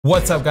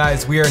What's up,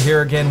 guys? We are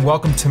here again.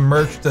 Welcome to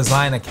Merch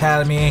Design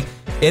Academy.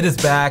 It is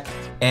back,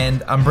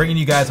 and I'm bringing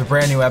you guys a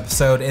brand new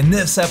episode. In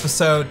this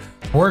episode,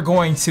 we're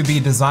going to be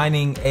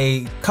designing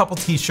a couple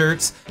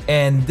t-shirts,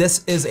 and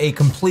this is a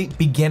complete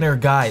beginner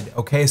guide,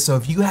 okay? So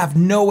if you have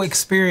no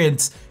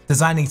experience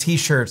designing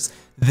t-shirts,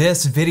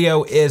 this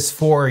video is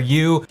for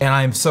you, and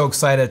I'm so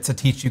excited to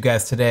teach you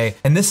guys today.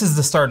 And this is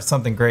the start of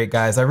something great,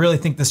 guys. I really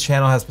think this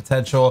channel has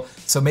potential,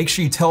 so make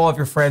sure you tell all of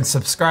your friends,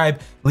 subscribe,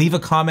 leave a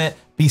comment,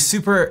 be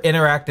super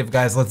interactive,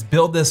 guys. Let's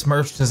build this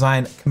merch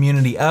design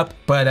community up.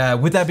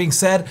 But with that being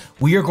said,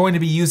 we are going to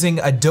be using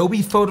Adobe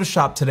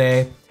Photoshop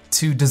today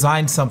to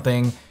design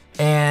something.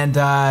 And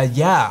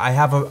yeah, I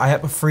have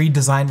a free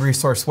design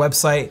resource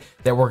website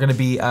that we're gonna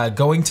be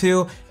going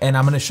to, and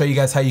I'm gonna show you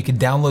guys how you can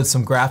download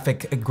some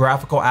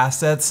graphical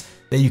assets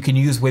that you can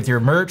use with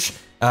your merch.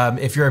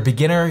 If you're a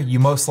beginner, you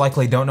most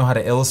likely don't know how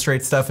to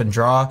illustrate stuff and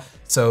draw,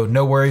 so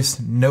no worries,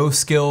 no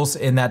skills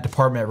in that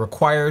department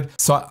required.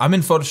 So I'm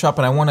in Photoshop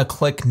and I wanna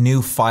click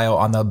New File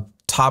on the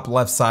top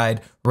left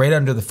side, right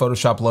under the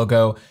Photoshop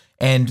logo.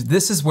 And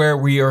this is where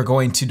we are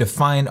going to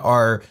define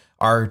our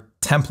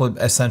template,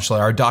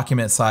 essentially our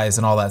document size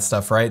and all that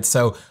stuff, right?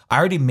 So I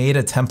already made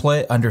a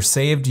template under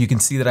saved. You can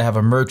see that I have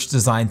a merch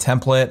design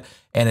template,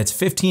 and it's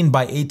 15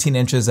 by 18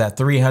 inches at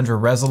 300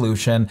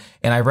 resolution.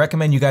 And I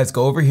recommend you guys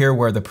go over here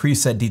where the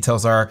preset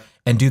details are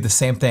and do the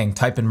same thing.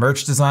 Type in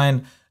merch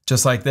design,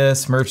 just like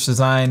this, merch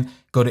design,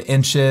 go to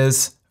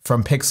inches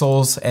from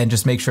pixels and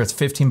just make sure it's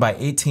 15 by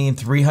 18,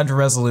 300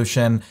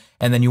 resolution.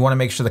 And then you wanna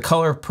make sure the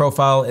color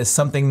profile is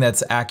something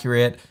that's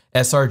accurate.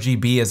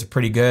 sRGB is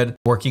pretty good,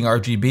 working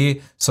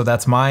RGB, so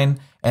that's mine.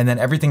 And then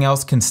everything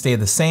else can stay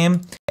the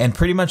same. And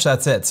pretty much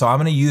that's it. So I'm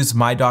gonna use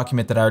my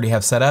document that I already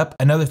have set up.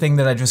 Another thing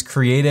that I just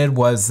created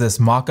was this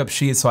mock-up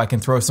sheet, so I can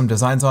throw some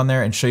designs on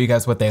there and show you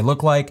guys what they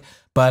look like.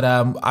 But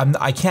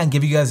I can't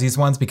give you guys these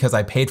ones because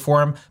I paid for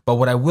them. But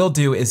what I will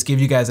do is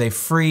give you guys a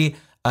free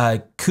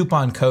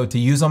coupon code to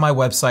use on my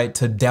website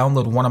to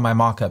download one of my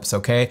mock-ups,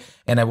 okay?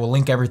 And I will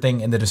link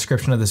everything in the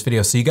description of this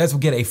video. So you guys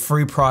will get a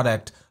free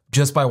product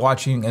just by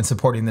watching and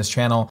supporting this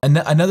channel. And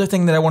another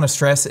thing that I wanna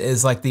stress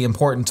is like the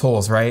important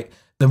tools, right?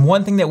 The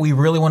one thing that we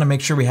really wanna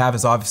make sure we have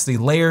is obviously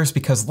layers,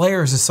 because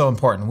layers is so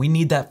important. We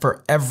need that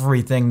for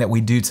everything that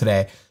we do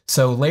today.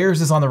 So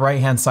layers is on the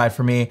right-hand side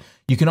for me.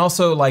 You can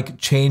also like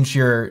change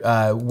your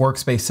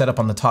workspace setup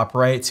on the top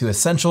right to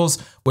essentials,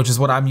 which is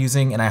what I'm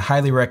using, and I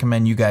highly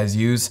recommend you guys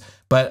use.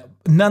 But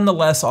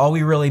nonetheless, all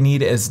we really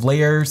need is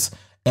layers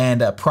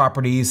and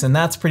properties, and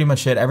that's pretty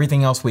much it.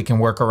 Everything else we can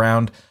work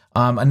around.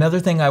 Another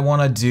thing I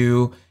wanna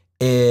do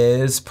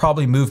is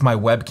probably move my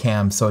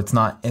webcam so it's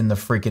not in the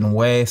freaking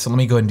way. So let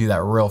me go ahead and do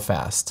that real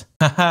fast.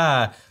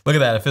 Haha, look at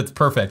that, it fits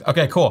perfect.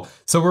 Okay, cool.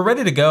 So we're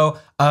ready to go.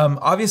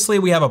 Obviously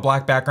we have a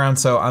black background,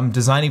 so I'm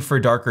designing for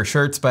darker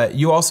shirts, but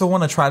you also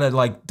wanna try to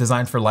like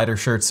design for lighter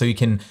shirts so you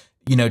can,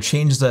 you know,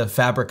 change the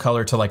fabric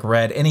color to like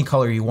red, any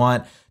color you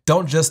want.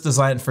 Don't just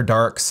design for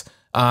darks.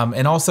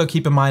 And also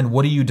keep in mind,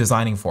 what are you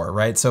designing for,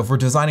 right? So if we're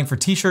designing for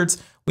t-shirts,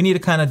 we need to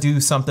kind of do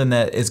something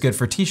that is good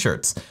for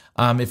t-shirts.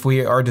 If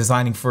we are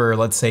designing for,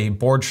 let's say,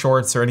 board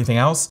shorts or anything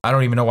else, I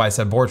don't even know why I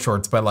said board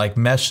shorts, but like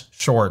mesh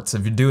shorts,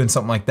 if you're doing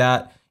something like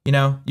that, you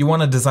know, you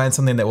want to design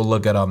something that will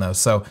look good on those.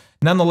 So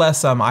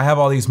nonetheless, I have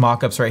all these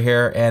mock-ups right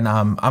here, and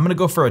I'm gonna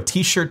go for a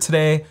t-shirt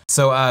today.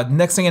 So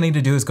next thing I need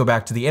to do is go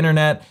back to the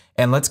internet,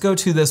 and let's go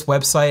to this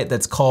website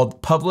that's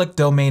called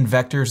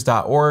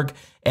publicdomainvectors.org.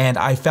 And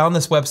I found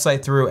this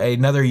website through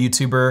another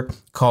YouTuber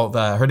called,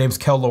 her name's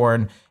Kel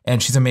Lauren,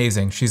 and she's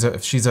amazing. She's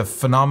a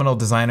phenomenal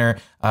designer,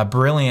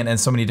 brilliant in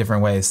so many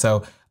different ways.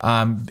 So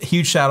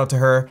huge shout out to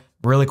her,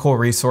 really cool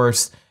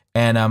resource.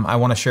 And I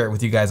wanna share it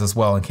with you guys as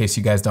well in case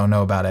you guys don't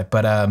know about it.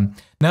 But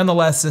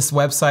nonetheless, this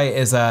website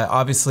is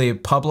obviously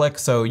public,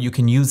 so you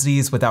can use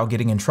these without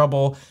getting in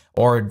trouble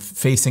or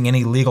facing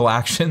any legal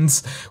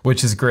actions,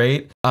 which is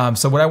great.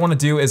 So what I wanna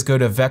do is go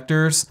to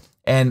vectors,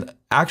 and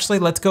actually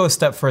let's go a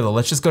step further.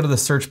 Let's just go to the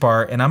search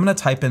bar, and I'm gonna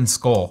type in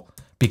skull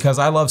because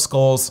I love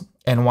skulls,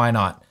 and why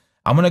not?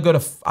 I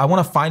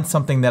wanna find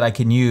something that I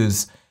can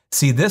use.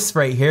 See, this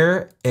right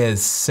here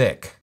is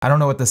sick. I don't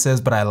know what this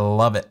is, but I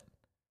love it.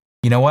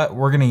 You know what?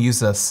 We're gonna use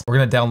this. We're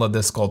gonna download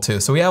this skull too.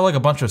 So we have like a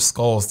bunch of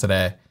skulls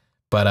today,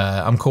 but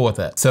I'm cool with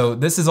it. So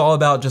this is all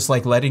about just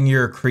like letting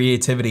your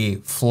creativity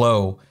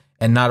flow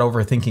and not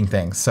overthinking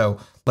things. So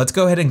let's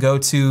go ahead and go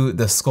to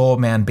the Skull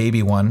Man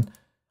Baby one.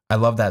 I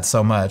love that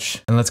so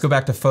much. And let's go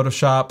back to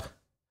Photoshop.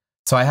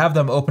 So I have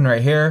them open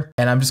right here,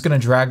 and I'm just gonna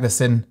drag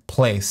this in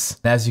place.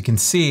 And as you can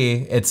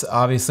see, it's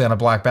obviously on a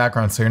black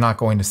background, so you're not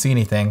going to see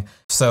anything.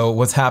 So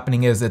what's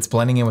happening is it's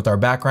blending in with our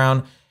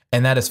background,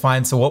 and that is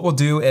fine. So what we'll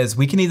do is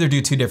we can either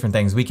do two different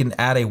things. We can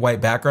add a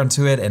white background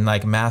to it and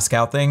like mask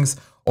out things,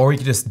 or we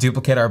can just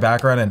duplicate our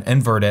background and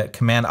invert it,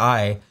 Command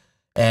I,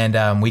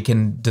 and we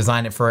can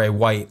design it for a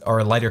white or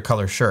a lighter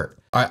color shirt.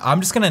 All right, I'm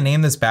just gonna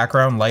name this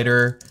background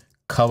lighter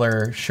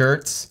color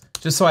shirts,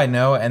 just so I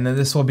know, and then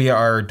this will be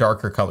our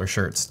darker color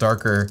shirts,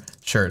 darker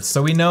shirts.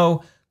 So we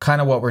know kind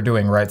of what we're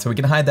doing, right? So we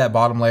can hide that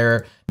bottom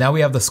layer. Now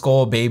we have the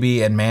skull,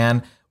 baby, and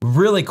man.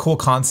 really cool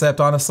concept,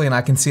 honestly, and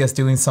I can see us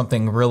doing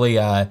something really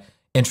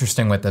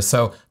interesting with this.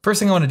 So first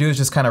thing I want to do is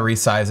just kind of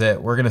resize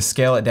it. We're going to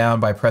scale it down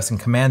by pressing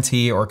Command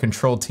T or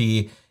Control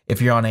T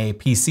if you're on a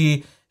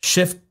PC,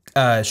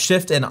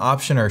 Shift and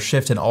Option or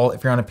Shift and Alt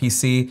if you're on a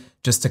PC,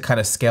 just to kind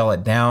of scale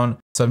it down.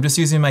 So I'm just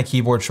using my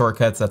keyboard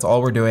shortcuts. That's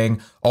all we're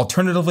doing.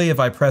 Alternatively, if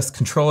I press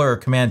Control or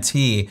Command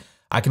T,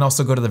 I can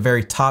also go to the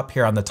very top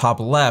here on the top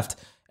left,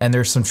 and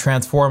there's some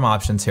transform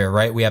options here,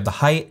 right? We have the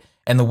height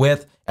and the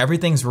width,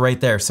 everything's right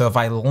there. So if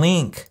I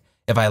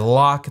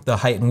lock the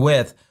height and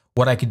width,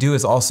 what I could do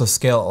is also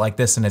scale it like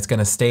this, and it's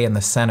gonna stay in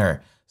the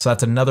center. So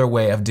that's another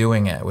way of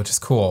doing it, which is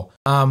cool.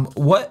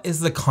 What is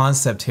the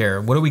concept here?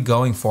 What are we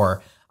going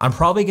for? I'm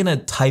probably gonna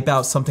type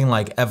out something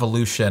like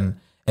evolution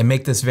and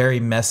make this very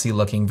messy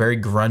looking, very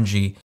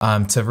grungy,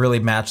 to really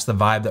match the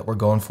vibe that we're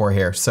going for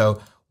here.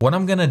 So what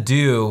I'm gonna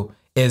do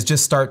is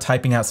just start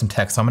typing out some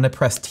text. So I'm gonna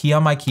press T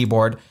on my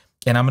keyboard,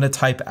 and I'm gonna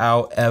type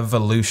out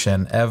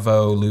evolution.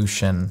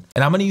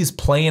 And I'm gonna use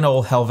plain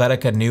old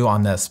Helvetica New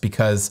on this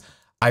because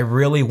I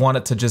really want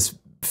it to just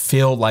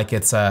feel like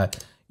it's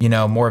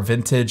more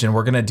vintage, and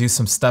we're gonna do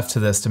some stuff to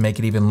this to make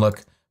it even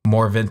look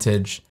more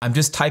vintage. I'm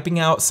just typing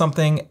out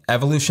something.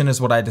 Evolution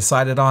is what I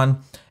decided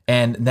on.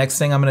 And next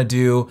thing I'm gonna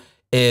do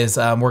is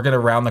we're gonna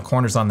round the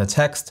corners on the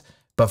text.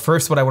 But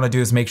first, what I wanna do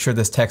is make sure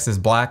this text is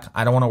black.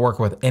 I don't wanna work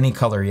with any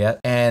color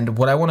yet. And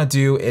what I wanna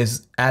do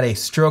is add a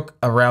stroke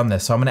around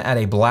this. So I'm gonna add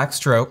a black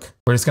stroke.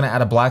 We're just gonna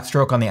add a black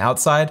stroke on the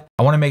outside.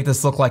 I wanna make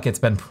this look like it's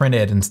been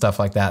printed and stuff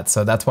like that.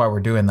 So that's why we're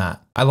doing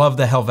that. I love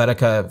the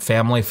Helvetica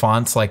family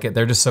fonts. Like,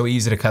 they're just so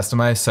easy to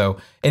customize. So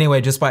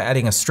anyway, just by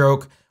adding a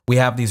stroke, we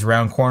have these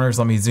round corners.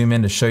 Let me zoom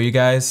in to show you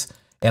guys.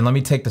 And let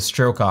me take the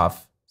stroke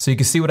off. So you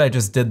can see what I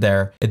just did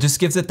there. It just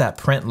gives it that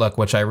print look,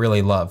 which I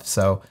really love.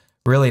 So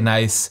really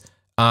nice.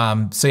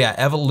 So yeah,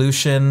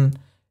 evolution,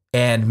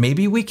 and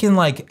maybe we can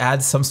like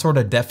add some sort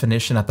of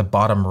definition at the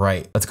bottom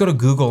right. Let's go to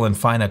Google and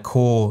find a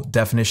cool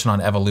definition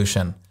on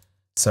evolution.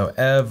 So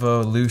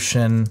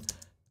evolution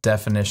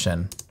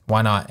definition,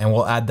 why not? And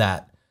we'll add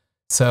that.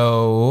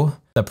 So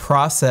the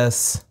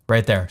process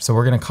right there. So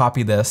we're gonna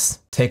copy this,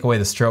 take away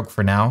the stroke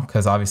for now,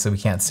 because obviously we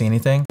can't see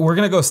anything. We're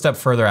gonna go a step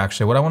further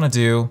actually. What I wanna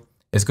do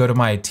is go to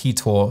my T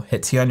tool,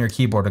 hit T on your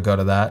keyboard to go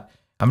to that.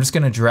 I'm just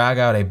gonna drag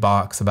out a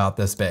box about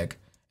this big.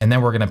 And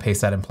then we're gonna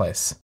paste that in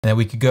place. And then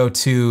we could go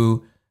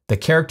to the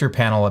character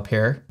panel up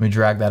here. Let me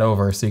drag that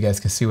over so you guys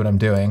can see what I'm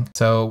doing.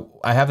 So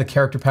I have the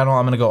character panel.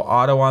 I'm gonna go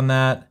auto on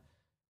that.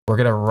 We're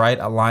gonna right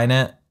align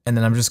it. And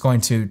then I'm just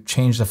going to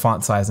change the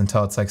font size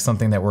until it's like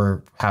something that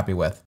we're happy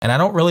with. And I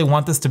don't really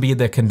want this to be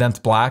the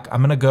condensed black. I'm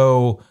gonna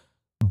go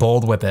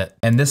bold with it.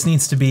 And this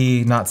needs to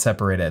be not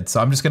separated. So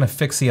I'm just gonna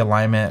fix the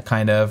alignment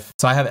kind of.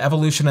 So I have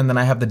evolution, and then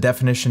I have the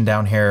definition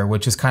down here,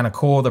 which is kind of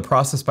cool. The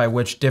process by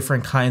which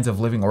different kinds of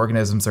living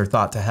organisms are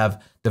thought to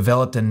have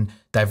developed and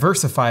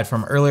diversified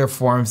from earlier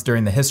forms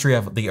during the history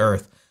of the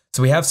earth.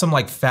 So we have some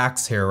like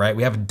facts here, right?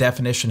 We have a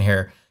definition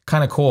here,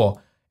 kind of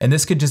cool. And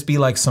this could just be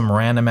like some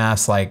random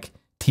ass like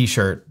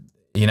t-shirt,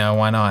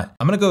 why not?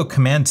 I'm gonna go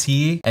Command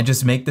T and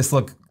just make this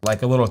look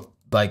like a little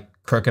like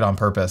crooked on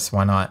purpose,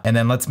 why not? And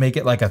then let's make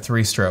it like a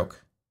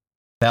 3-stroke.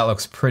 That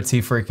looks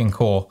pretty freaking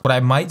cool. What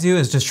I might do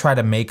is just try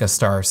to make a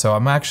star. So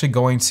I'm actually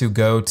going to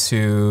go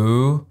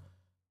to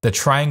the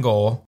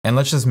triangle and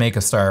let's just make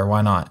a star,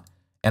 why not?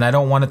 And I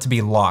don't want it to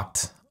be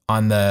locked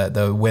on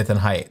the width and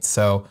height.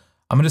 So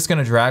I'm just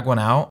gonna drag one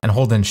out and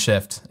hold in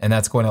Shift, and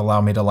that's going to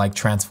allow me to like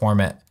transform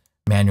it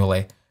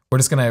manually. We're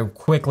just gonna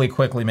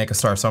quickly make a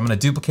star. So I'm gonna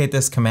duplicate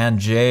this, Command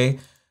J,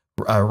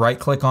 right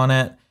click on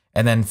it,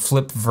 and then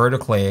flip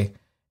vertically.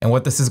 And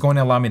what this is going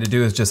to allow me to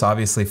do is just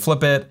obviously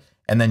flip it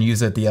and then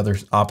use it the other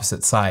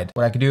opposite side.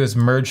 What I can do is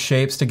merge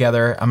shapes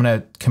together. I'm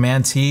gonna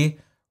Command T,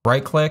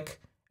 right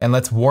click, and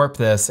let's warp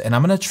this. And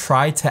I'm gonna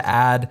try to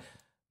add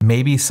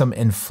maybe some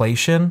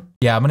inflation.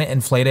 Yeah, I'm gonna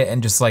inflate it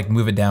and just like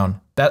move it down.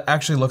 That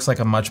actually looks like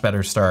a much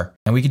better star.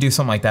 And we could do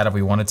something like that if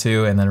we wanted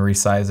to, and then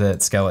resize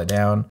it, scale it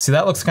down. See,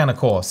 that looks kind of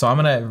cool. So I'm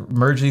gonna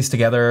merge these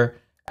together,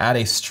 add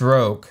a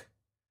stroke,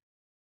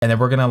 and then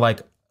we're gonna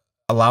like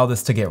allow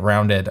this to get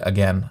rounded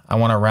again. I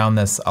wanna round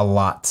this a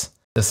lot.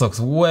 This looks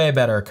way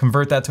better.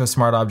 Convert that to a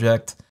smart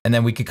object, and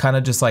then we could kind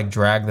of just like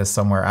drag this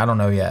somewhere. I don't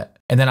know yet.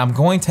 And then I'm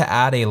going to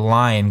add a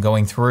line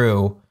going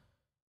through,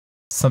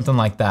 something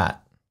like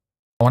that.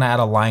 I wanna add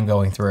a line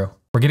going through.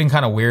 We're getting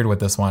kind of weird with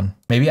this one.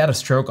 Maybe add a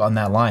stroke on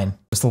that line,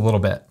 just a little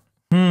bit.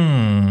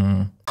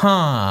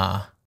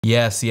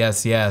 Yes.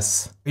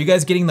 Are you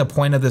guys getting the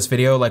point of this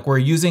video? Like, we're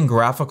using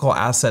graphical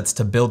assets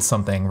to build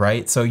something,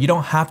 right? So you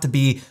don't have to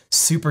be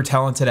super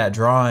talented at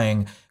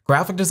drawing.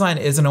 Graphic design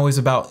isn't always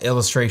about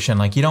illustration.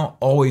 Like, you don't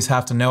always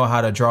have to know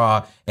how to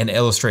draw and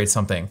illustrate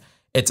something.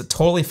 It's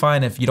totally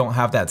fine if you don't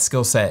have that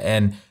skill set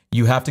and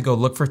you have to go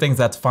look for things,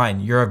 that's fine.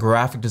 You're a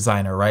graphic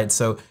designer, right?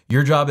 So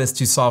your job is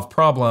to solve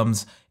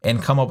problems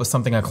and come up with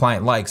something a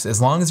client likes.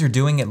 As long as you're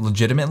doing it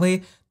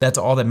legitimately, that's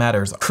all that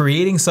matters.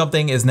 Creating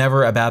something is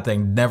never a bad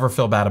thing. Never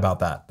feel bad about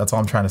that. That's all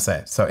I'm trying to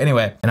say. So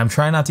anyway, and I'm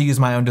trying not to use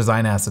my own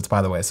design assets,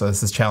 by the way, so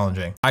this is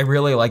challenging. I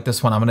really like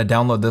this one. I'm gonna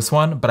download this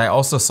one, but I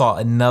also saw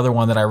another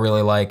one that I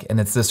really like, and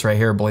it's this right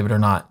here, believe it or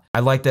not. I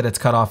like that it's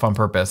cut off on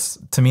purpose.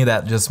 To me,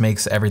 that just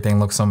makes everything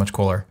look so much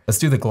cooler. Let's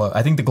do the globe.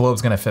 I think the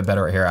globe's gonna fit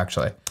better right here,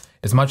 actually.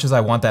 As much as I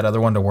want that other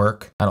one to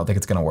work, I don't think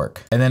it's gonna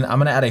work. And then I'm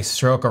gonna add a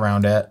stroke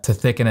around it to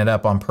thicken it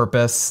up on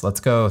purpose. Let's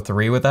go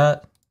 3 with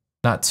that.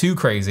 Not too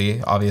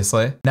crazy,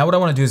 obviously. Now what I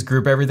wanna do is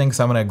group everything,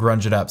 so I'm gonna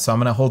grunge it up. So I'm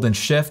gonna hold in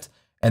Shift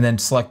and then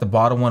select the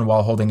bottom one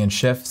while holding in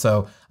Shift.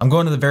 So I'm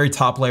going to the very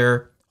top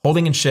layer,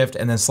 holding in Shift,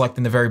 and then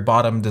selecting the very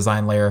bottom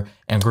design layer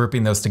and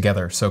grouping those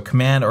together. So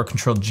Command or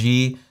Control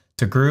G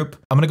to group.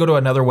 I'm gonna go to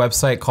another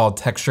website called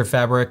Texture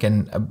Fabric,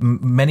 and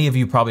many of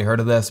you probably heard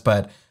of this,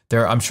 but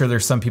I'm sure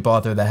there's some people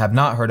out there that have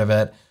not heard of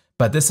it,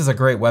 but this is a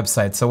great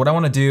website. So what I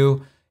wanna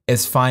do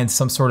is find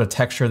some sort of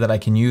texture that I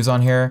can use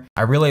on here.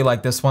 I really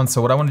like this one.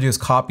 So what I wanna do is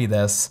copy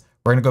this.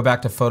 We're gonna go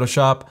back to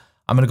Photoshop.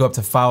 I'm gonna go up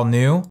to File,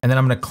 New, and then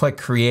I'm gonna click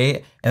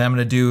Create, and I'm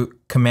gonna do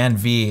Command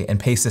V and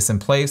paste this in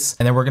place.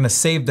 And then we're gonna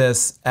save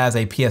this as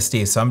a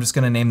PSD. So I'm just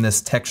gonna name this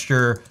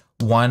Texture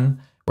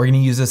 1. We're gonna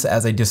use this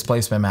as a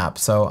displacement map.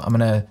 So I'm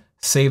gonna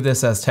save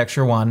this as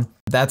Texture 1.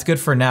 That's good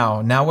for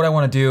now. Now what I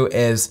wanna do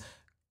is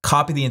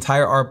copy the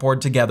entire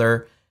artboard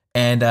together.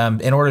 And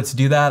in order to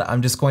do that,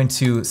 I'm just going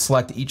to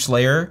select each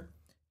layer,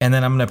 and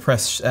then I'm gonna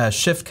press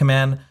Shift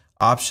Command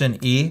Option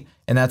E,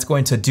 and that's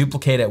going to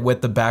duplicate it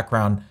with the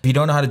background. If you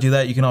don't know how to do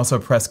that, you can also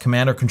press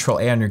Command or Control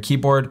A on your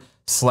keyboard,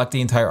 select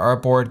the entire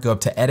artboard, go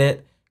up to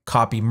Edit,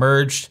 Copy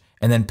Merged,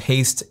 and then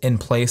paste in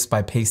place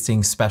by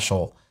pasting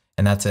Special,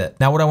 and that's it.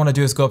 Now what I wanna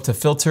do is go up to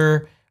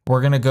Filter,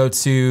 we're gonna go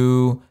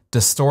to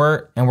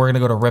Distort, and we're gonna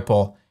go to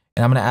Ripple,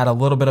 and I'm gonna add a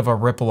little bit of a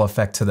ripple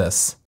effect to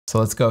this. So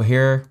let's go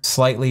here,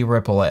 slightly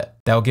ripple it.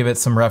 That'll give it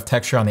some rough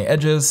texture on the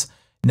edges.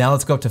 Now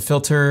let's go up to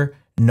Filter,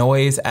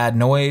 Noise, Add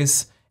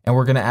Noise, and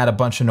we're gonna add a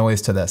bunch of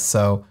noise to this.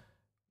 So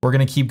we're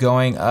gonna keep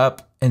going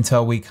up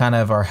until we kind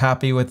of are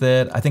happy with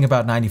it. I think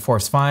about 94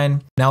 is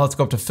fine. Now let's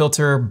go up to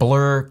Filter,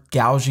 Blur,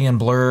 Gaussian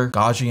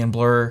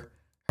Blur,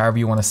 however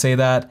you wanna say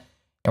that.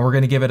 And we're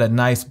gonna give it a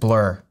nice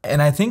blur.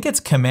 And I think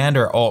it's Command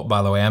or Alt,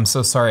 by the way. I'm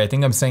so sorry, I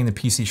think I'm saying the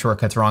PC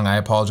shortcuts wrong. I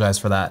apologize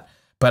for that.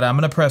 But I'm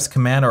gonna press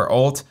Command or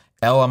Alt,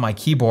 L on my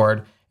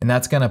keyboard, and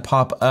that's gonna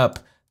pop up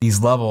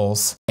these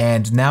levels.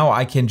 And now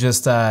I can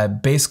just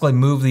basically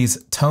move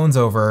these tones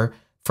over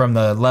from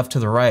the left to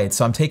the right.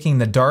 So I'm taking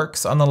the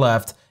darks on the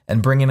left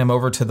and bringing them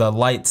over to the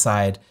light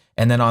side.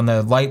 And then on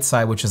the light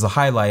side, which is the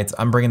highlights,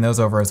 I'm bringing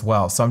those over as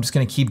well. So I'm just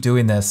gonna keep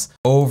doing this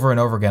over and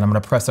over again. I'm gonna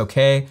press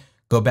OK,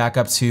 go back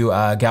up to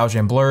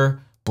Gaussian Blur,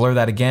 blur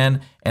that again.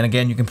 And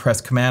again, you can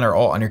press Command or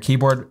Alt on your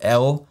keyboard,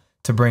 L,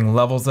 to bring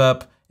levels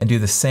up and do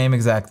the same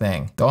exact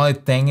thing. The only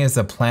thing is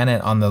the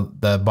planet on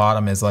the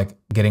bottom is like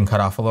getting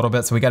cut off a little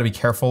bit, so we gotta be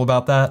careful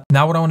about that.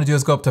 Now what I wanna do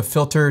is go up to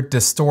Filter,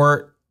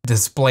 Distort,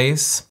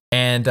 Displace,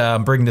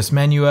 and bring this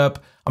menu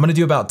up. I'm gonna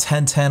do about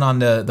 10-10 on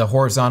the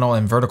horizontal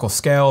and vertical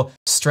scale.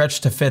 Stretch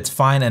to fit's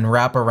fine, and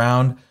wrap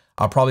around.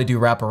 I'll probably do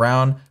wrap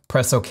around,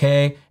 press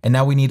OK, and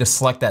now we need to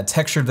select that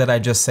texture that I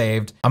just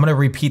saved. I'm gonna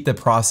repeat the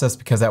process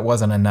because that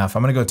wasn't enough.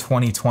 I'm gonna go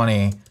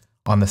 20-20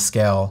 on the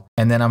scale,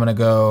 and then I'm gonna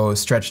go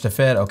stretch to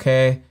fit,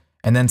 okay,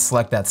 and then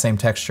select that same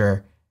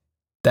texture.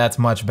 That's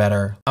much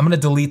better. I'm gonna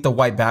delete the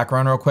white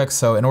background real quick.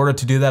 So in order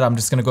to do that, I'm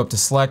just gonna go up to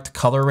Select,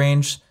 Color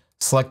Range,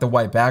 select the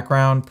white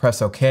background,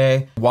 press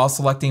OK. While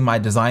selecting my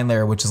design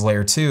layer, which is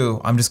layer 2,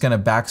 I'm just gonna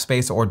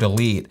backspace or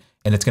delete,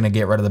 and it's gonna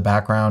get rid of the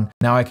background.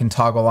 Now I can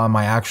toggle on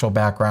my actual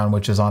background,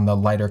 which is on the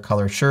lighter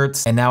color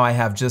shirts. And now I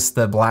have just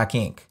the black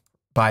ink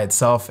by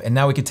itself. And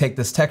now we could take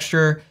this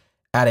texture,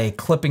 add a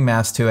clipping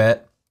mask to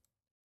it,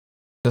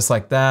 just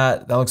like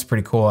that. That looks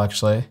pretty cool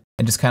actually.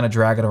 And just kind of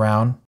drag it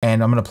around.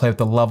 And I'm gonna play with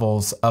the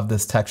levels of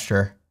this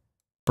texture,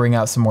 bring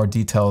out some more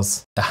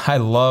details. I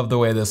love the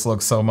way this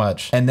looks so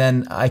much. And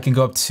then I can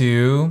go up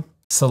to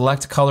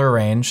Select Color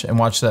Range, and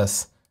watch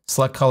this.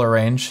 Select Color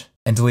Range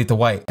and delete the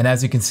white. And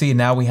as you can see,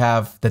 now we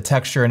have the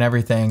texture and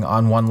everything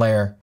on one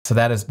layer. So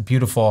that is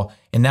beautiful.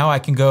 And now I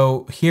can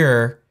go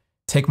here,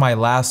 take my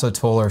lasso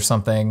tool or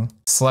something,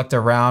 select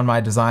around my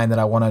design that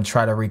I wanna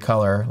try to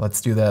recolor. Let's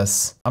do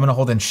this. I'm gonna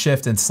hold in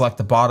Shift and select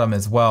the bottom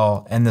as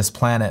well, and this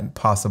planet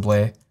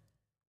possibly,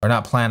 or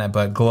not planet,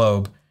 but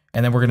globe.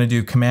 And then we're gonna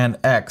do Command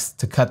X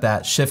to cut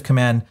that, Shift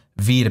Command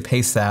V to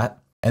paste that.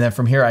 And then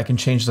from here, I can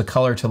change the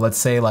color to, let's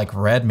say, like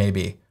red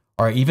maybe.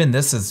 Or even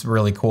this is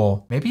really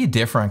cool. Maybe a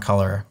different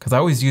color, because I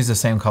always use the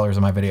same colors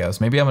in my videos.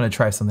 Maybe I'm gonna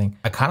try something.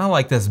 I kind of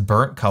like this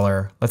burnt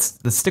color. Let's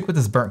stick with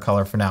this burnt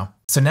color for now.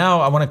 So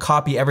now I wanna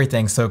copy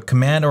everything. So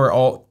Command or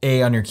Alt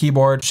A on your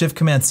keyboard, Shift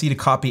Command C to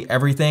copy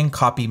everything,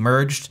 copy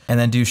merged, and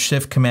then do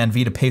Shift Command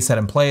V to paste that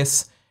in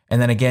place.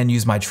 And then again,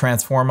 use my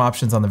transform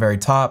options on the very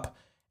top,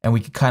 and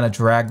we can kind of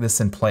drag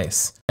this in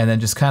place. And then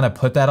just kind of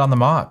put that on the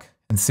mock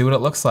and see what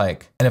it looks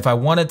like. And if I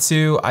wanted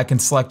to, I can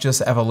select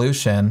just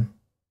evolution,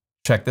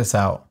 check this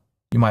out.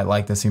 You might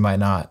like this, you might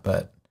not,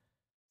 but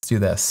let's do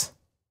this.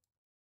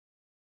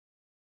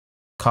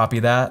 Copy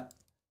that,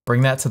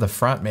 bring that to the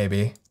front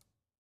maybe,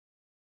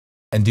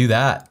 and do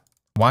that.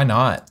 Why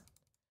not?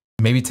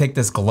 Maybe take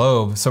this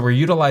globe. So we're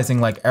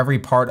utilizing like every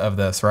part of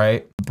this,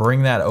 right?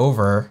 Bring that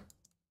over.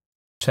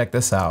 Check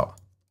this out.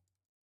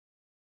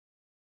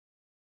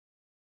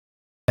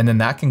 And then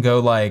that can go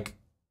like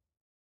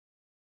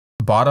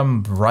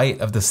bottom right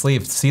of the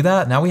sleeve. See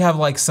that? Now we have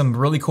like some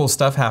really cool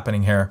stuff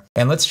happening here.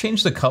 And let's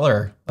change the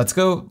color. Let's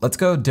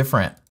go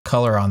different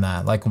color on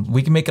that. Like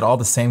we can make it all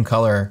the same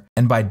color.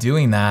 And by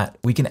doing that,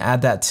 we can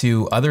add that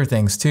to other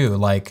things too.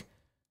 Like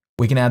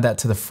we can add that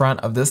to the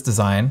front of this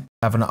design,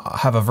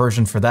 have a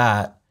version for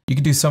that. You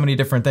can do so many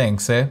different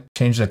things, see?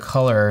 Change the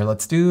color.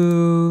 Let's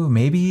do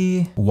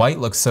maybe white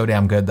looks so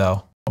damn good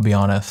though. I'll be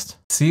honest.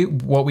 See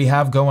what we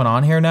have going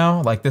on here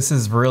now? Like this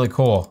is really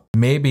cool.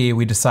 Maybe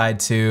we decide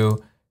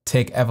to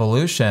take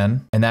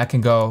evolution and that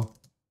can go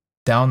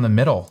down the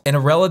middle. In a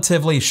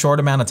relatively short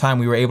amount of time,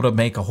 we were able to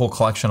make a whole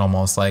collection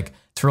almost. Like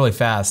it's really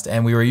fast,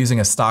 and we were using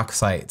a stock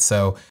site.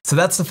 So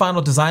that's the final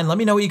design. Let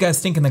me know what you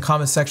guys think in the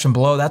comment section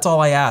below. That's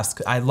all I ask.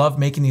 I love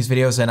making these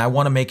videos and I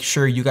want to make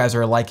sure you guys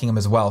are liking them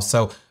as well.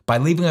 So by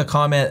leaving a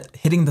comment,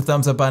 hitting the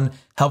thumbs up button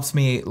helps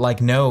me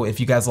like know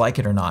if you guys like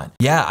it or not.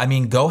 Yeah, I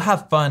mean, go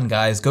have fun,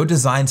 guys. Go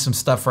design some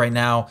stuff right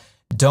now.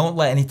 Don't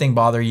let anything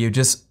bother you.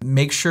 Just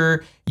make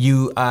sure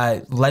you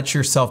let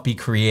yourself be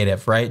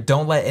creative, right?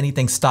 Don't let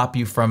anything stop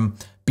you from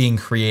being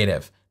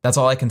creative. That's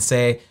all I can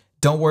say.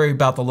 Don't worry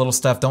about the little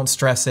stuff. Don't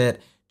stress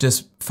it.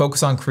 Just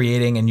focus on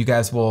creating and you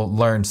guys will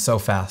learn so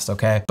fast,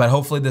 okay? But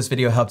hopefully this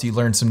video helped you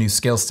learn some new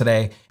skills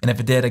today. And if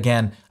it did,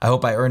 again, I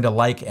hope I earned a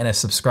like and a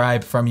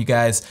subscribe from you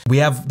guys. We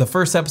have the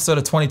first episode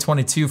of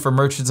 2022 for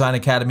Merch Design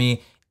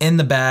Academy in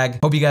the bag.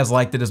 Hope you guys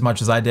liked it as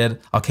much as I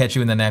did. I'll catch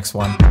you in the next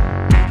one.